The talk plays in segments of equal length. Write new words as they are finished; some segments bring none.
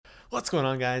What's going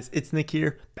on, guys? It's Nick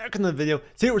here, back in the video.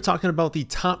 Today we're talking about the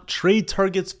top trade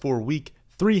targets for week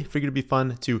 3. Figured it'd be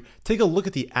fun to take a look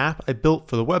at the app I built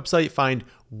for the website, find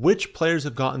which players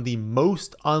have gotten the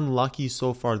most unlucky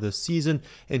so far this season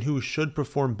and who should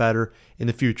perform better in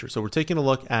the future. So we're taking a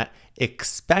look at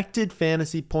expected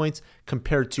fantasy points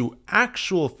compared to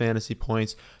actual fantasy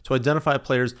points to identify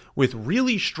players with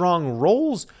really strong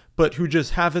roles but who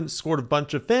just haven't scored a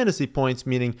bunch of fantasy points,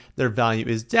 meaning their value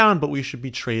is down, but we should be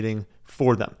trading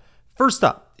for them. First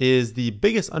up is the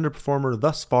biggest underperformer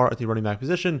thus far at the running back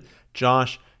position,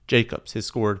 Josh Jacobs. Has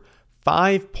scored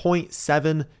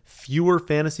 5.7 fewer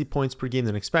fantasy points per game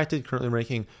than expected, currently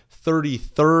ranking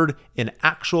 33rd in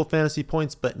actual fantasy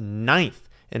points, but 9th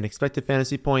in expected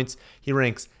fantasy points. He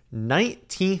ranks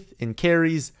 19th in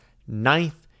carries,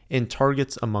 9th in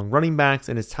targets among running backs,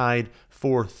 and is tied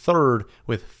for 3rd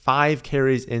with 5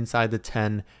 carries inside the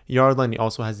 10-yard line. He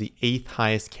also has the 8th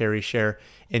highest carry share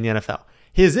in the NFL.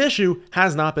 His issue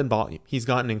has not been volume. He's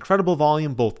gotten incredible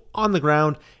volume both on the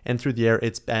ground and through the air.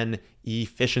 It's been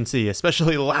efficiency,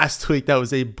 especially last week. That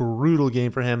was a brutal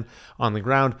game for him on the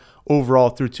ground. Overall,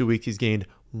 through 2 weeks, he's gained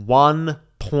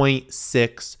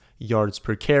 1.6 yards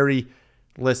per carry.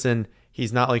 Listen,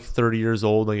 he's not like 30 years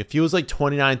old. Like if he was like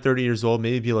 29, 30 years old,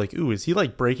 maybe be like, ooh, is he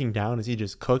like breaking down? Is he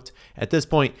just cooked? At this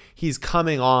point, he's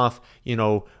coming off,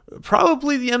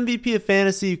 probably the MVP of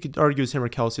fantasy. You could argue it's him or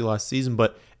Kelsey last season,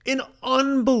 but an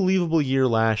unbelievable year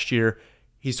last year.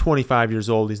 He's 25 years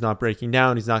old. He's not breaking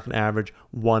down. He's not going to average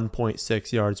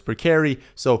 1.6 yards per carry.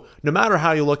 So no matter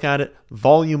how you look at it,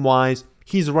 volume-wise,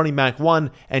 he's a running back 1,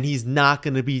 and he's not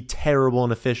going to be terrible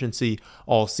in efficiency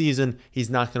all season. He's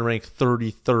not going to rank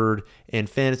 33rd in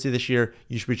fantasy this year.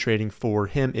 You should be trading for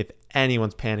him if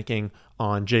anyone's panicking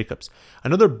on Jacobs.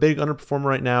 Another big underperformer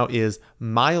right now is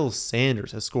Miles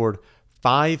Sanders. Has scored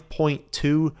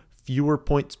 5.2 fewer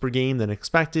points per game than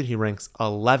expected. He ranks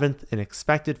 11th in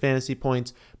expected fantasy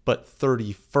points, but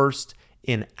 31st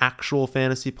in actual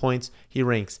fantasy points. He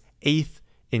ranks 8th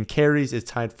in carries, is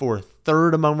tied for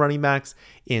 3rd among running backs.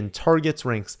 In targets,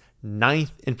 ranks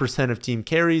 9th in percent of team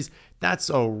carries. That's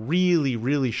a really,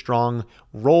 really strong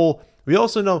role. We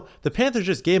also know the Panthers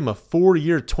just gave him a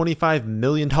 4-year, $25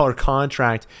 million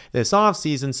contract this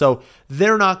offseason, so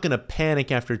they're not going to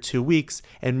panic after 2 weeks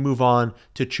and move on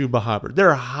to Chuba Hubbard.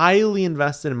 They're highly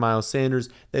invested in Miles Sanders.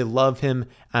 They love him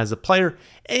as a player,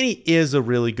 and he is a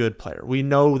really good player. We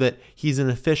know that he's an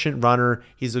efficient runner.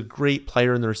 He's a great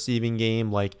player in the receiving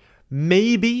game. Like,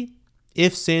 maybe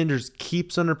if Sanders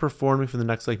keeps underperforming for the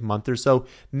next month or so,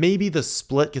 maybe the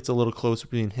split gets a little closer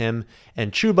between him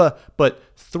and Chuba, but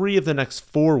 3 of the next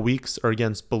 4 weeks are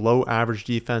against below average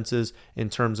defenses in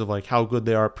terms of how good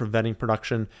they are preventing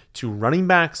production to running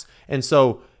backs. And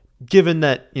so given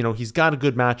that, he's got a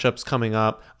good matchups coming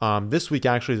up, this week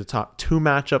actually is a top 2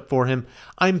 matchup for him.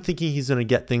 I'm thinking he's going to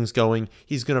get things going.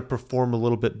 He's going to perform a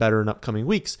little bit better in upcoming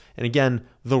weeks. And again,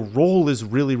 the role is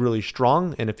really, really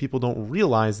strong. And if people don't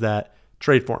realize that,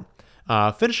 trade for him.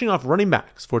 Finishing off running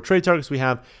backs for trade targets, we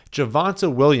have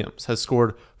Javonte Williams. Has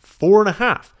scored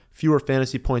 4.5 fewer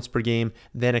fantasy points per game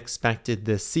than expected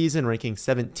this season, ranking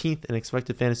 17th in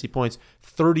expected fantasy points,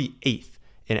 38th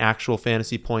in actual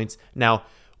fantasy points. Now,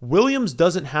 Williams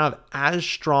doesn't have as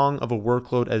strong of a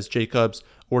workload as Jacobs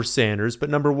or Sanders, but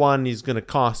number one, he's going to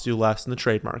cost you less in the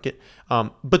trade market.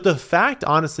 But the fact,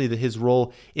 honestly, that his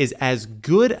role is as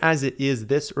good as it is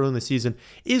this early in the season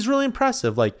is really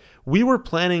impressive. We were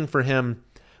planning for him,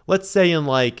 let's say in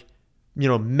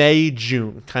May,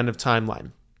 June kind of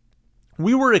timeline.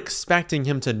 We were expecting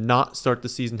him to not start the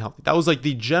season healthy. That was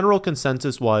the general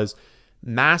consensus was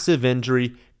massive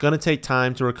injury, going to take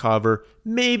time to recover,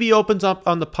 maybe opens up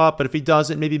on the pup, but if he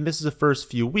doesn't, maybe misses the first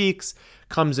few weeks,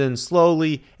 comes in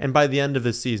slowly, and by the end of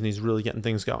the season, he's really getting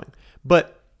things going.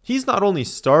 But he's not only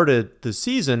started the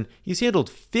season, he's handled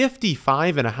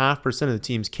 55.5% of the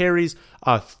team's carries,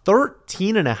 a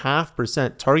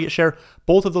 13.5% target share.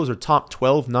 Both of those are top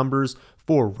 12 numbers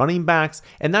for running backs,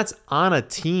 and that's on a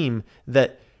team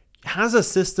that has a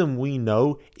system we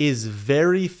know is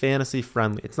very fantasy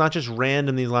friendly. It's not just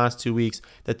random these last 2 weeks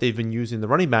that they've been using the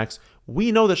running backs.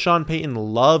 We know that Sean Payton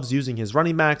loves using his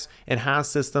running backs and has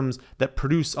systems that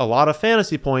produce a lot of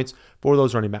fantasy points for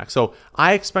those running backs. So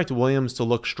I expect Williams to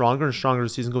look stronger and stronger as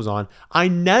the season goes on. I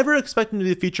never expect him to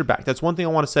be a feature back. That's one thing I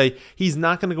want to say. He's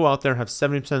not going to go out there and have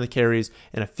 70% of the carries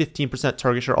and a 15%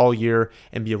 target share all year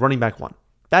and be a running back 1.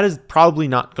 That is probably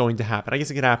not going to happen. I guess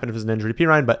it could happen if it's an injury to P.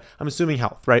 Ryan, but I'm assuming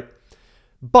health, right?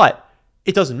 But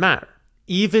it doesn't matter.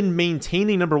 even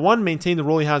maintaining, number one, maintain the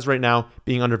role he has right now,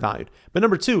 being undervalued. But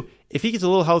number two, if he gets a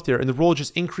little healthier and the role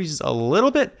just increases a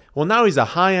little bit, well, now he's a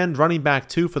high-end running back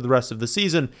too for the rest of the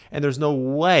season, and there's no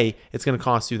way it's going to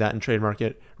cost you that in trade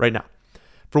market right now.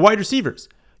 For wide receivers,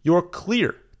 your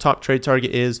clear top trade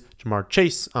target is Ja'Marr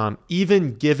Chase.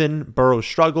 Even given Burrow's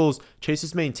struggles, Chase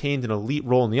has maintained an elite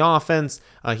role in the offense.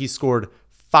 He scored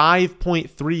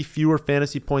 5.3 fewer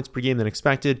fantasy points per game than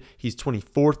expected. He's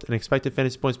 24th in expected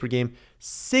fantasy points per game,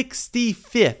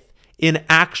 65th in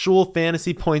actual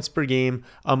fantasy points per game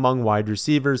among wide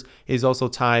receivers. He's also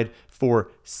tied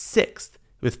for 6th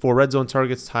with 4 red zone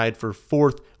targets, tied for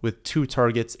 4th with 2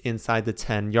 targets inside the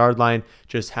 10-yard line.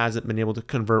 Just hasn't been able to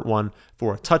convert one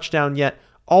for a touchdown yet.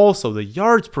 Also, the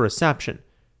yards per reception,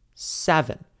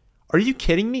 7. Are you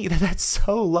kidding me? That's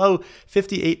so low.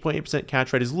 58.8%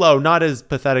 catch rate is low. Not as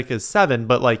pathetic as 7,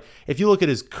 but like if you look at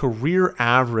his career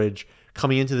average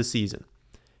coming into the season,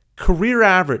 career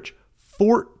average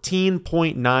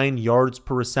 14.9 yards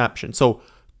per reception. So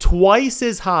twice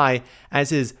as high as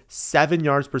his 7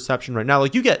 yards per reception right now.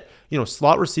 Like you get,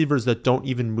 slot receivers that don't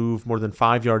even move more than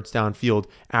 5 yards downfield,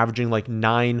 averaging like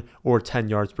 9 or 10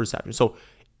 yards per reception. So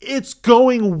it's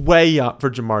going way up for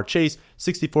Ja'Marr Chase.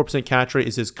 64% catch rate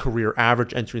is his career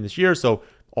average entering this year. So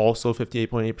also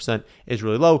 58.8% is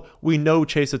really low. We know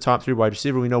Chase is a top 3 wide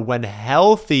receiver. We know when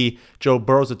healthy, Joe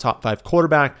Burrow's a top 5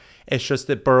 quarterback. It's just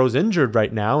that Burrow's injured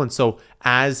right now. And so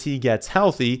as he gets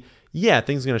healthy, yeah,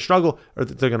 things are going to struggle, or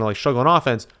they're going to struggle on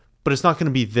offense, but it's not going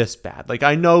to be this bad. Like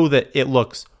I know that it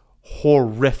looks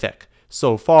horrific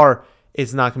so far.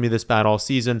 It's not going to be this bad all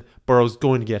season. Burrow's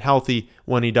going to get healthy.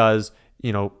 When he does,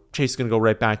 Chase is going to go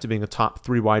right back to being a top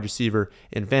 3 wide receiver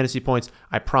in fantasy points.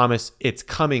 I promise it's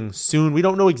coming soon. We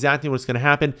don't know exactly what's going to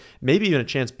happen. Maybe even a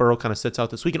chance Burrow kind of sits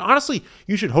out this week. And honestly,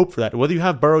 you should hope for that. Whether you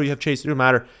have Burrow, you have Chase, it doesn't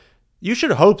matter. You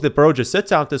should hope that Burrow just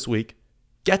sits out this week,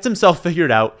 gets himself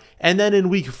figured out, and then in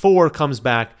week 4 comes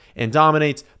back and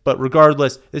dominates. But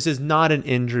regardless, this is not an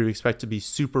injury we expect to be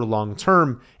super long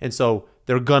term. And so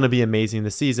they're going to be amazing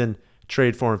this season.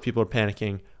 Trade for him if people are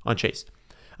panicking on Chase.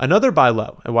 Another buy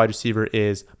low at wide receiver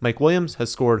is Mike Williams.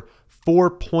 Has scored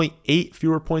 4.8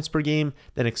 fewer points per game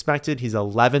than expected. He's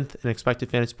 11th in expected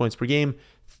fantasy points per game,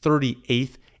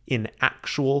 38th in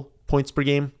actual points per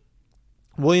game.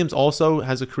 Williams also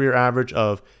has a career average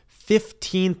of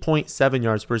 15.7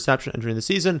 yards per reception entering the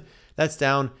season. That's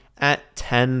down at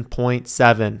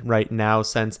 10.7 right now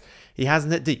since he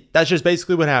hasn't hit deep. That's just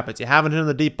basically what happens. You haven't hit on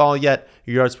the deep ball yet.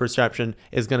 Your yards per reception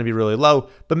is going to be really low,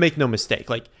 but make no mistake.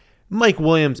 Mike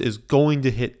Williams is going to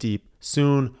hit deep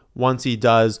soon. Once he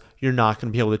does, you're not going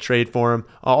to be able to trade for him.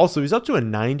 Also, he's up to a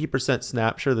 90%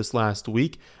 snap share this last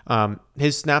week.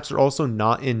 His snaps are also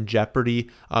not in jeopardy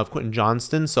of Quentin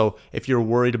Johnston. So if you're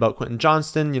worried about Quentin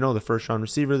Johnston, the first round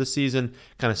receiver this season,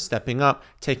 kind of stepping up,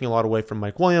 taking a lot away from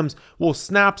Mike Williams, well,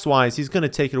 snaps wise, he's going to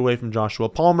take it away from Joshua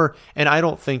Palmer. And I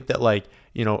don't think that at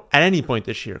any point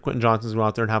this year, Quentin Johnston's going to go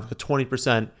out there and have a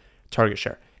 20% target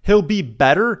share. He'll be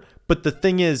better, but the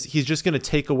thing is, he's just going to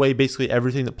take away basically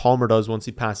everything that Palmer does once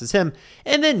he passes him,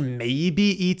 and then maybe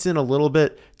eats in a little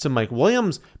bit to Mike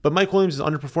Williams, but Mike Williams is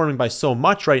underperforming by so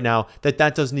much right now that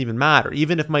doesn't even matter.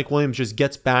 Even if Mike Williams just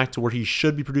gets back to where he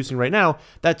should be producing right now,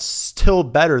 that's still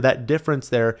better. That difference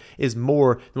there is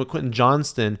more than what Quentin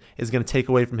Johnston is going to take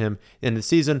away from him in the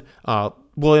season.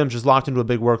 Williams just locked into a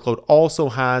big workload, also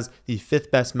has the 5th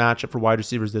best matchup for wide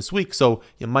receivers this week, so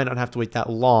you might not have to wait that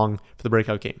long for the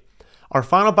breakout game. Our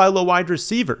final buy low wide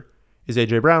receiver is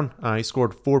A.J. Brown. He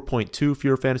scored 4.2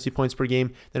 fewer fantasy points per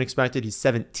game than expected. He's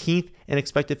 17th in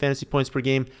expected fantasy points per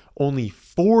game, only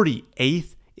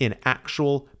 48th in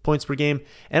actual points per game.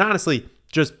 And honestly,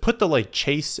 just put the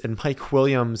Chase and Mike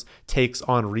Williams takes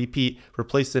on repeat,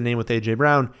 replace the name with A.J.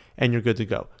 Brown, and you're good to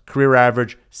go. Career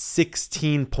average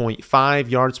 16.5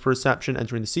 yards per reception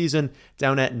entering the season,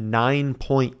 down at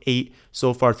 9.8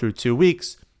 so far through 2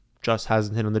 weeks. Just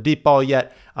hasn't hit on the deep ball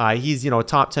yet. He's, a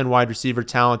top 10 wide receiver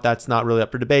talent. That's not really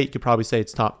up for debate. You could probably say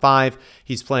it's top 5.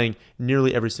 He's playing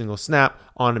nearly every single snap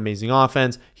on amazing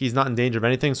offense. He's not in danger of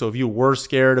anything. So if you were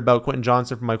scared about Quentin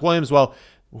Johnston from Mike Williams, well,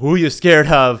 who are you scared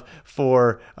of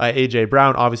for A.J.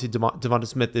 Brown? Obviously, Devonta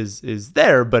Smith is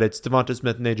there, but it's Devonta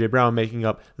Smith and A.J. Brown making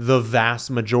up the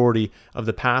vast majority of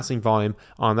the passing volume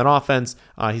on that offense.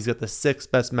 He's got the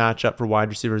 6th best matchup for wide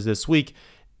receivers this week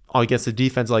against the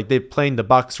defense. They're playing the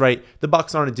Bucs, right? The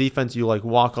Bucs aren't a defense you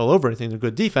walk all over anything. They're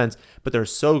good defense, but they're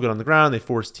so good on the ground. They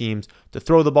force teams to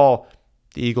throw the ball.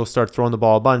 The Eagles start throwing the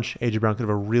ball a bunch. A.J. Brown could have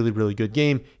a really, really good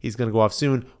game. He's going to go off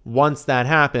soon. Once that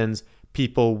happens,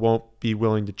 people won't be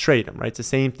willing to trade him, right? It's the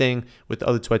same thing with the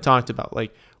other 2 I talked about.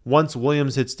 Once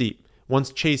Williams hits deep,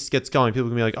 once Chase gets going, people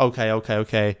can be like,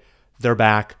 okay, they're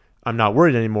back. I'm not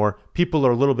worried anymore. People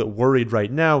are a little bit worried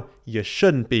right now. You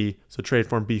shouldn't be, so trade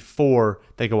for them before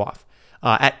they go off.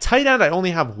 At tight end, I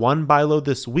only have one buy low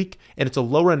this week, and it's a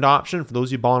lower end option for those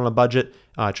of you balling on a budget.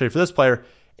 Trade for this player.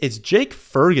 It's Jake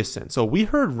Ferguson. So we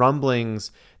heard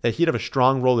rumblings that he'd have a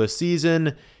strong role this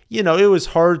season. You know, it was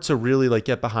hard to really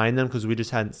get behind them because we just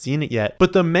hadn't seen it yet.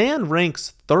 But the man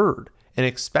ranks third in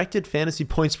expected fantasy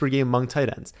points per game among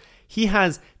tight ends. He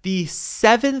has the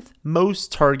 7th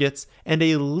most targets and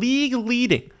a league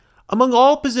leading, among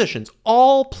all positions,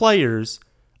 all players,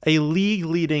 a league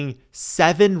leading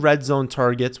 7 red zone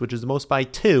targets, which is the most by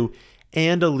 2,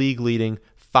 and a league leading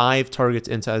 5 targets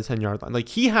inside the 10-yard line.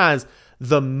 He has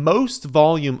the most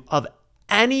volume of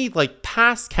any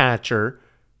pass catcher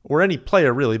or any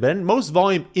player really, but most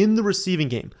volume in the receiving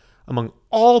game among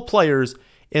all players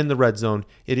in the red zone.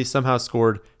 It has somehow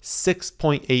scored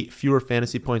 6.8 fewer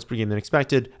fantasy points per game than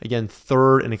expected. Again,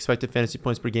 third in expected fantasy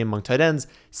points per game among tight ends,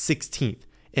 16th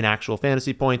in actual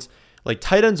fantasy points.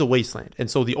 Tight end's a wasteland. And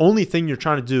so the only thing you're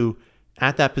trying to do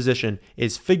at that position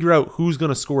is figure out who's going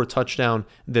to score a touchdown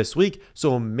this week.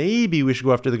 So maybe we should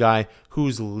go after the guy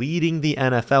who's leading the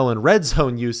NFL in red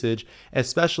zone usage,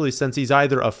 especially since he's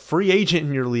either a free agent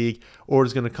in your league or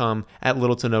is going to come at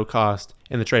little to no cost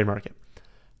in the trade market.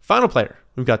 Final player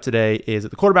we've got today is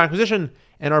at the quarterback position,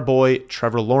 and our boy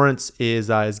Trevor Lawrence is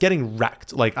getting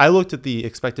wrecked. I looked at the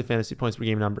expected fantasy points per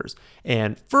game numbers,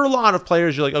 and for a lot of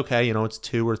players, you're okay, it's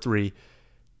 2 or 3.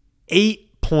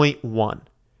 8.1.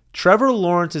 Trevor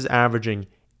Lawrence is averaging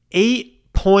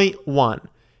 8.1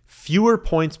 fewer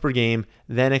points per game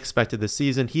than expected this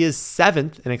season. He is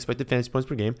 7th in expected fantasy points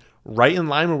per game, right in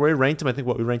line with where we ranked him. I think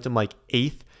we ranked him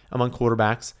 8th among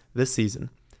quarterbacks this season.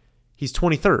 He's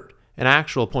 23rd in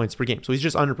actual points per game. So he's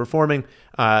just underperforming.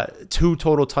 2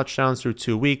 total touchdowns through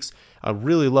 2 weeks, a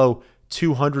really low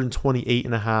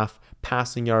 228.5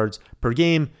 passing yards per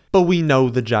game. But we know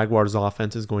the Jaguars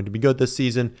offense is going to be good this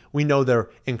season. We know they're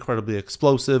incredibly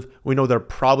explosive. We know they're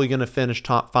probably going to finish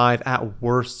top 5, at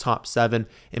worst top 7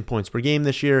 in points per game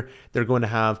this year. They're going to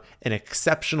have an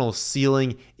exceptional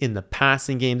ceiling in the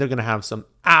passing game. They're going to have some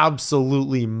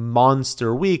absolutely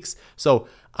monster weeks. So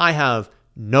I have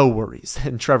no worries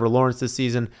in Trevor Lawrence this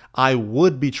season. I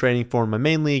would be trading for him in my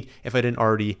main league if I didn't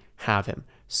already have him.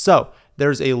 So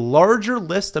there's a larger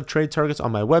list of trade targets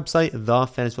on my website,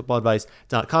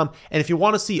 thefantasyfootballadvice.com. And if you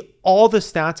want to see all the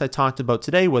stats I talked about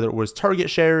today, whether it was target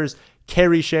shares,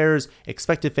 carry shares,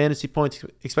 expected fantasy points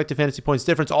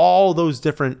difference, all those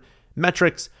different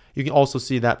metrics, you can also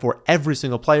see that for every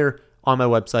single player on my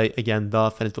website. Again,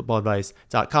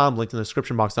 thefantasyfootballadvice.com, linked in the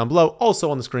description box down below,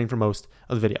 also on the screen for most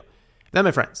of the video. That,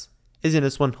 my friends, is in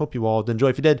this one. Hope you all did enjoy.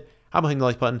 If you did, how about hitting the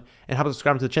like button and how about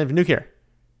subscribing to the channel if you're new here?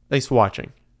 Thanks for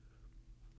watching.